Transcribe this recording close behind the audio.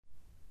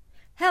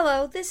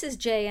Hello, this is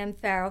J.M.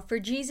 Farrell for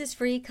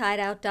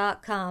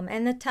JesusFreakHideout.com,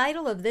 and the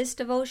title of this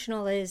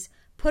devotional is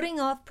Putting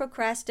Off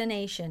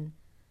Procrastination.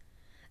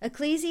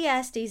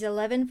 Ecclesiastes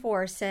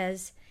 11:4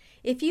 says,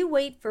 "If you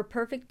wait for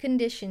perfect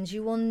conditions,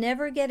 you will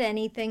never get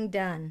anything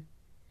done."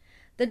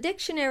 The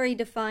dictionary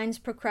defines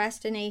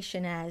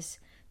procrastination as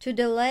to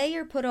delay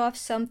or put off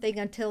something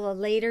until a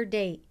later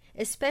date,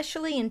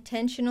 especially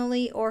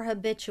intentionally or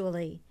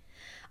habitually.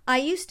 I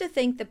used to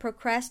think that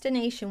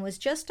procrastination was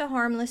just a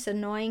harmless,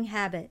 annoying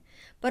habit,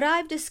 but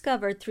I've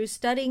discovered through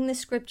studying the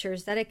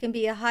scriptures that it can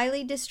be a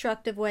highly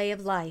destructive way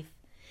of life.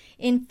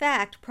 In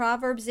fact,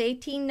 Proverbs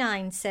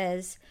 18:9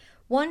 says,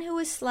 "One who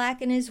is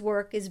slack in his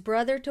work is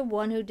brother to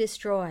one who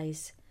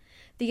destroys."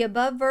 The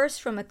above verse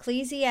from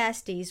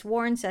Ecclesiastes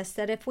warns us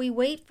that if we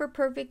wait for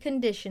perfect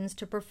conditions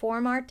to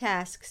perform our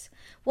tasks,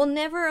 we'll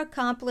never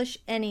accomplish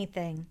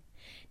anything.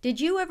 Did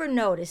you ever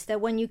notice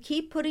that when you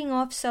keep putting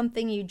off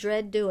something you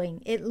dread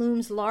doing, it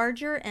looms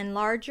larger and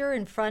larger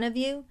in front of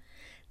you?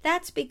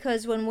 That's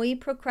because when we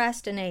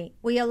procrastinate,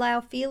 we allow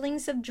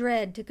feelings of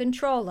dread to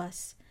control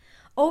us.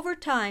 Over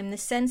time, the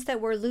sense that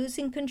we're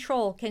losing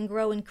control can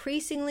grow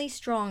increasingly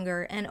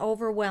stronger and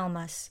overwhelm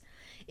us.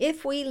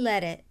 If we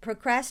let it,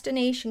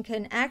 procrastination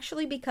can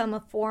actually become a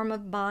form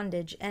of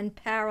bondage and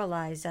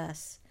paralyze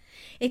us.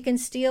 It can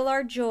steal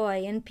our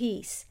joy and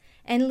peace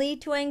and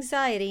lead to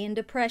anxiety and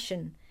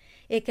depression.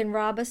 It can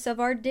rob us of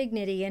our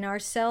dignity and our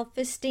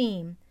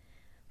self-esteem.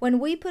 When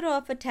we put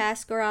off a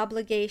task or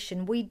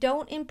obligation, we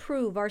don't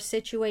improve our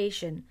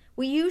situation.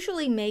 We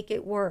usually make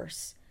it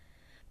worse.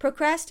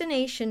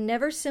 Procrastination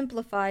never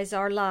simplifies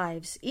our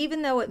lives,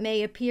 even though it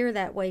may appear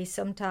that way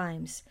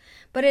sometimes,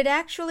 but it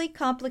actually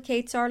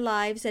complicates our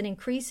lives and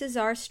increases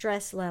our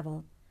stress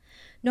level.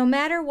 No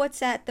matter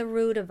what's at the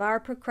root of our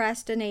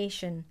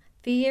procrastination,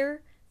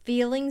 fear,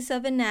 feelings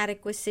of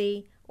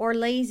inadequacy, or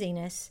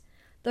laziness,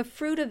 the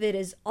fruit of it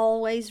is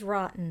always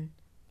rotten.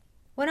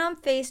 When I'm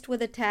faced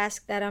with a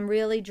task that I'm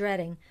really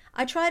dreading,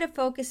 I try to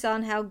focus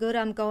on how good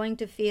I'm going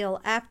to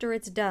feel after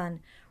it's done,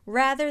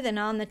 rather than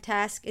on the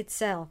task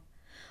itself.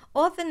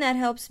 Often that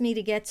helps me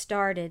to get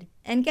started,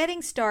 and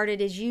getting started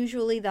is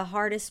usually the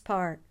hardest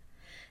part.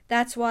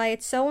 That's why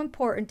it's so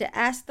important to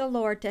ask the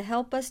Lord to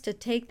help us to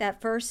take that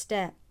first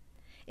step.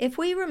 If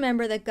we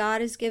remember that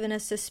God has given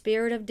us a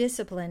spirit of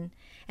discipline,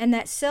 and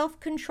that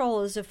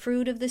self-control is a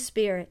fruit of the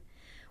Spirit,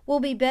 we'll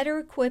be better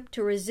equipped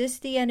to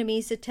resist the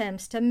enemy's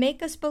attempts to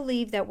make us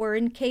believe that we're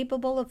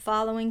incapable of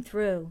following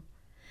through.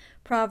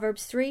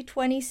 Proverbs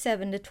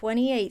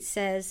 3:27-28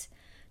 says,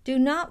 "Do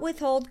not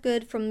withhold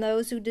good from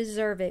those who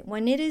deserve it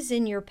when it is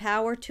in your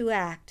power to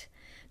act.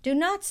 Do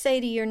not say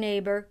to your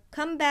neighbor,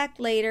 'Come back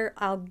later,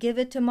 I'll give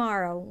it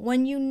tomorrow,'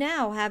 when you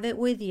now have it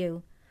with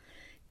you."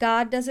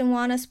 God doesn't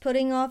want us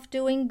putting off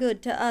doing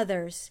good to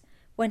others.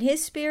 When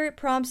His Spirit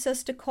prompts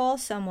us to call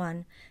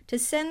someone, to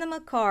send them a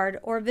card,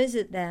 or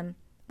visit them,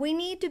 we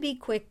need to be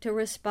quick to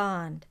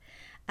respond.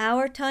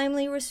 Our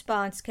timely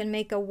response can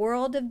make a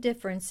world of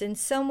difference in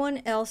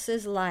someone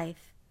else's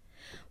life.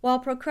 While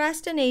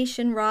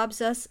procrastination robs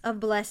us of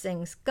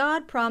blessings,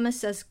 God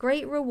promises us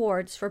great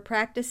rewards for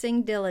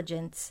practicing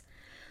diligence.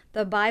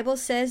 The Bible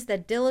says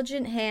that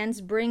diligent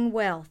hands bring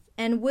wealth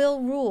and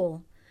will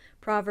rule.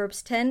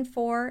 Proverbs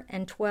 10:4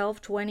 and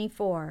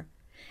 12:24.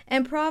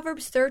 And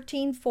Proverbs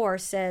 13:4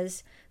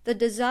 says, "The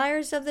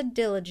desires of the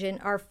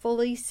diligent are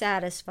fully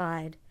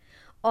satisfied."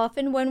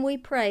 Often when we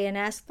pray and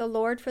ask the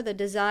Lord for the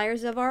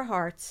desires of our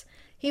hearts,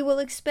 He will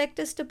expect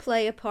us to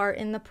play a part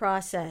in the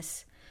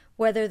process.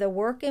 Whether the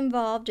work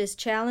involved is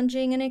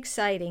challenging and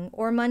exciting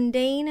or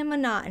mundane and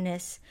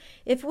monotonous,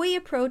 if we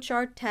approach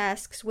our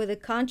tasks with a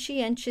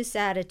conscientious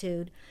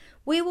attitude,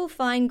 we will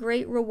find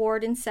great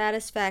reward and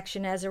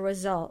satisfaction as a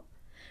result.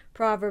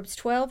 Proverbs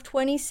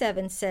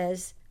 12:27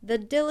 says, "The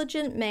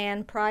diligent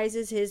man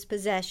prizes his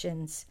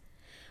possessions."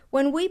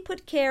 When we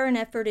put care and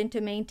effort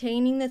into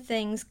maintaining the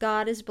things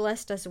God has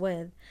blessed us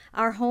with,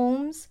 our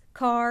homes,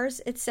 cars,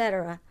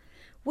 etc.,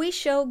 we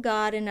show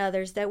God and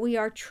others that we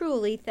are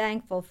truly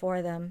thankful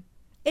for them.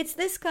 It's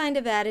this kind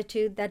of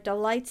attitude that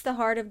delights the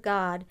heart of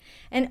God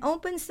and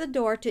opens the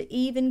door to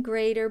even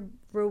greater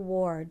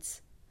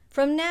rewards.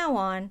 From now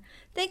on,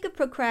 think of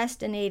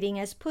procrastinating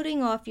as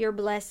putting off your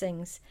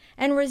blessings,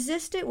 and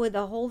resist it with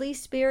the Holy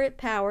Spirit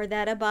power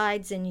that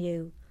abides in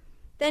you.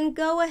 Then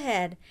go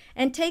ahead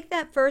and take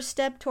that first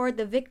step toward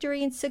the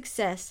victory and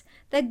success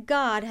that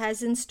God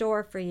has in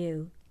store for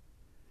you.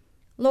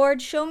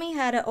 Lord, show me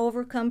how to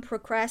overcome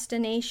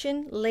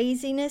procrastination,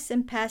 laziness,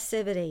 and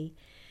passivity.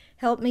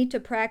 Help me to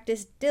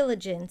practice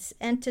diligence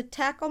and to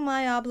tackle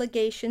my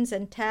obligations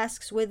and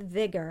tasks with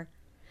vigor.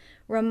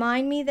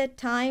 Remind me that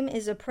time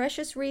is a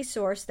precious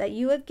resource that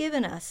you have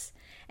given us,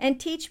 and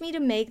teach me to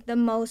make the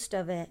most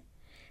of it.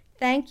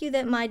 Thank you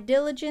that my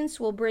diligence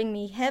will bring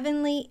me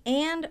heavenly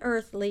and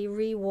earthly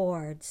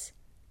rewards.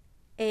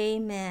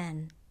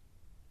 Amen.